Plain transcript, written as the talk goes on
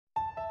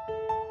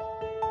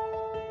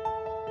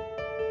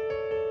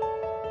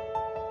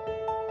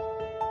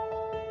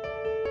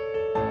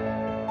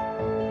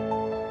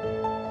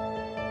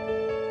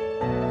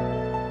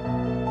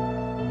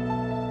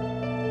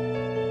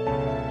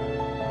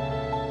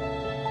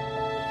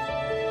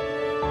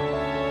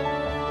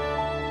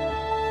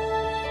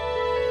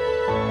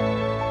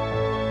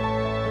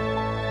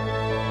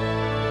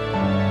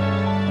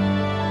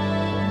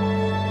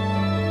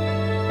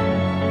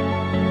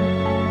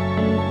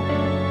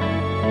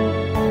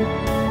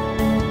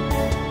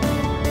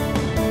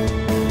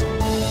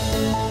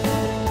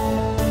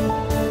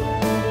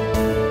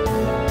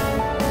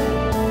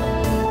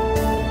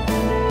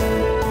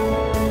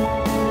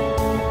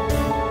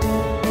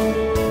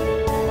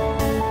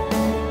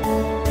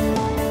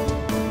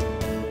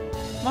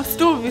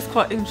story is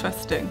quite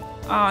interesting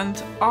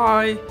and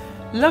I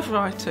love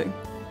writing,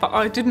 but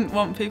I didn't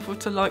want people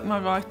to like my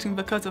writing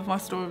because of my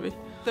story.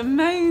 The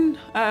main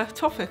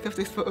topic of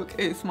this book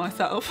is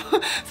myself,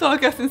 so I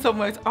guess in some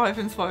ways I've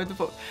inspired the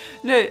book.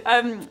 No,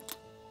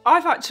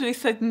 I've actually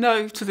said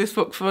no to this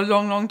book for a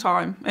long, long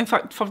time. In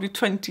fact, probably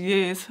 20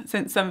 years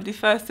since somebody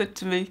first said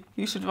to me,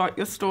 you should write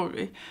your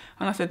story,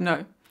 and I said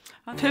no.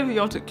 And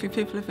periodically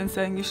people have been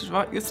saying, you should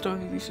write your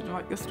story, you should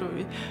write your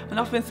story. And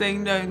I've been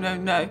saying no, no,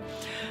 no.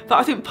 But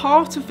I think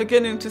part of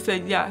beginning to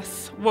say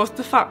yes was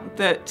the fact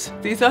that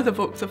these other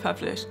books are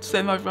published,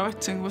 so my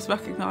writing was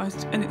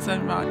recognised in its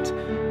own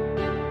right.